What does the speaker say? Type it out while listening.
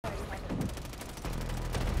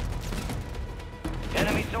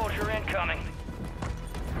Enemy soldier incoming.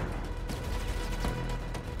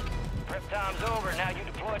 Prep time's over. Now you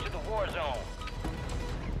deploy to the war zone.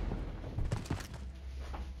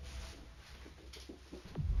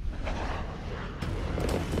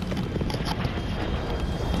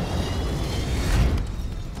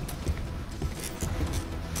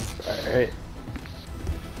 Alright.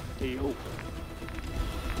 Hey, yo.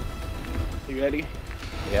 You ready?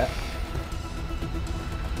 Yeah.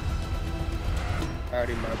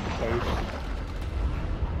 Already marked the place.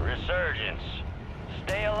 Resurgence.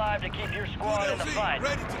 Stay alive to keep your squad in the fight.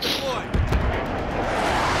 Ready to deploy.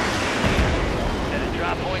 Set a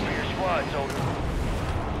drop point for your squad, soldier.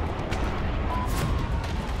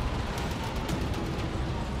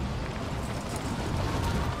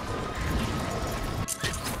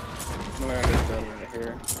 I'm gonna get done right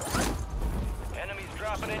here. Enemies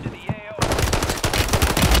dropping into the AO.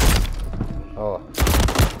 Oh.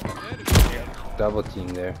 Double team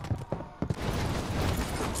there.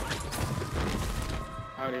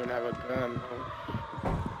 I don't even have a gun.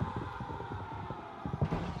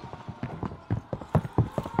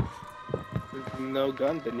 There's no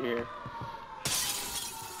guns in here.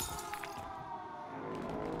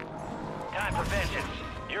 Time for vengeance.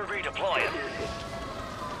 You're redeploying.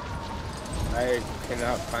 I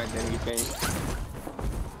cannot find anything.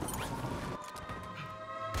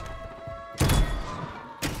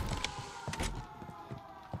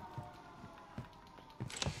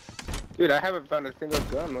 Dude, I haven't found a single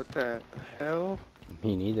gun. What the hell?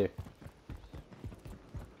 Me neither.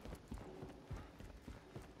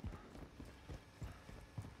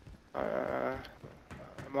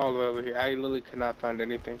 I'm all the way over here. I literally cannot find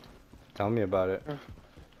anything. Tell me about it.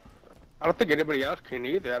 I don't think anybody else can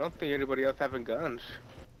either. I don't think anybody else having guns.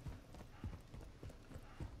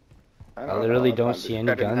 I literally don't see any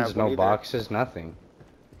This guy didn't guns, have no one either. boxes, nothing.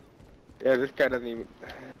 Yeah, this guy doesn't even.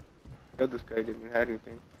 This guy didn't have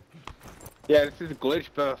anything. Yeah, this is a glitch,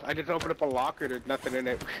 bro. I just opened up a locker. There's nothing in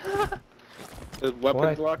it. There's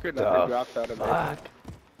weapons locker. Nothing drops out of it.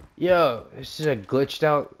 Yo, this is a glitched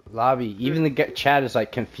out lobby. Even the chat is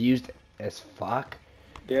like confused as fuck.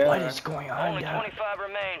 Yeah. What is going on? Only 25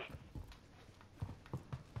 remain.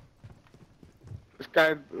 This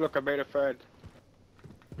guy, look, I made a friend.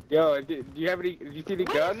 Yo, do you have any? Do you see any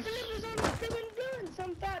guns?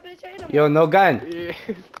 Yo, no gun. Yeah.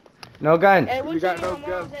 No gun. Hey, what You got no mom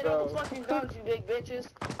guns, said bro. no fucking guns, you big bitches.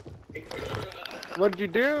 What'd you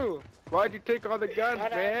do? Why'd you take all the guns,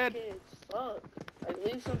 Gotta man? have kids. Fuck. Like,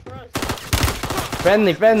 leave some for us.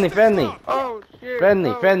 Friendly, friendly, friendly. Oh shit. Friendly,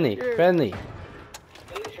 oh, friendly, shit. friendly.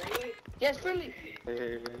 Yes, friendly. Yeah.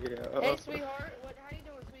 Hey, sweetheart. How you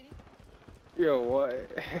doing, sweetie? Yo, what?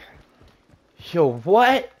 Yo,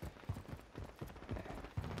 what?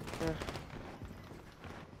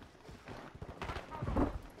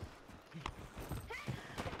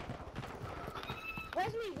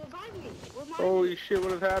 Where's me? Revive me. Revive me. Holy shit,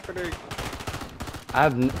 what is happening?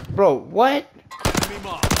 Bro, what? Enemy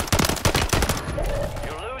mark.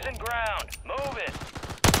 You're losing ground. Move it.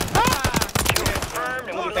 Ah! Kill confirmed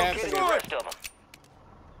and we'll locate the rest of them.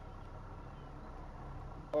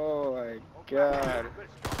 Oh my god.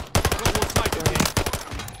 Got one sniper team.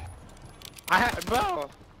 I have, bro.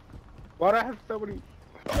 Why do I have so many?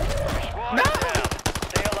 Squad is down.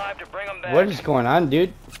 Stay alive to bring them back. What is going on,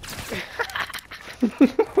 dude?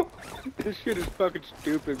 This shit is fucking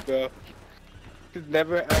stupid, bro. I've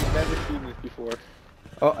never seen this before.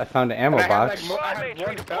 Oh, I found an ammo And box. I had Mates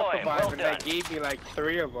one redeploying. self-revive Well and done. they gave me like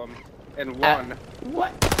 3 of them in one.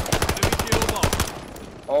 What? Enemy shield low.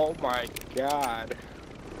 Oh my god.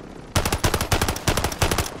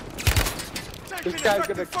 This guy's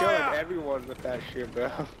gonna kill everyone with that shit,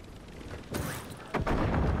 bro.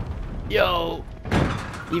 Yo.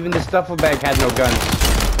 Even the stuffle bag had no guns.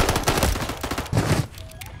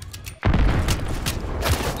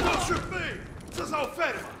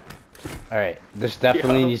 Alright, this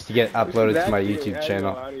definitely needs to get uploaded to my YouTube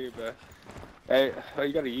channel. Hey, oh,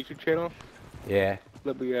 you got a YouTube channel? Yeah.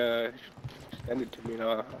 Let me send it to me and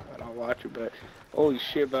I'll watch it. But holy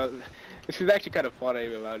shit, bro, this is actually kind of fun. I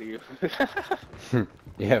even lie to you.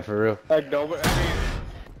 Yeah, for real. Like nobody, I mean,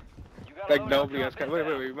 like nobody else can. Wait,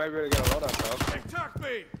 we might really get a load up, bro. Attack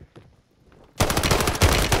me.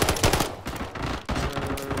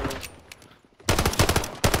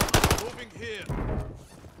 Moving here.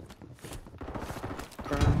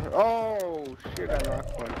 Oh shit, I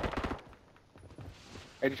lost one.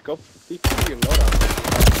 Hey, just go beat your load up.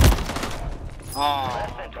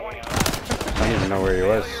 Less than 25. I don't even know where he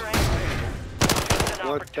was.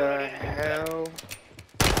 What the hell?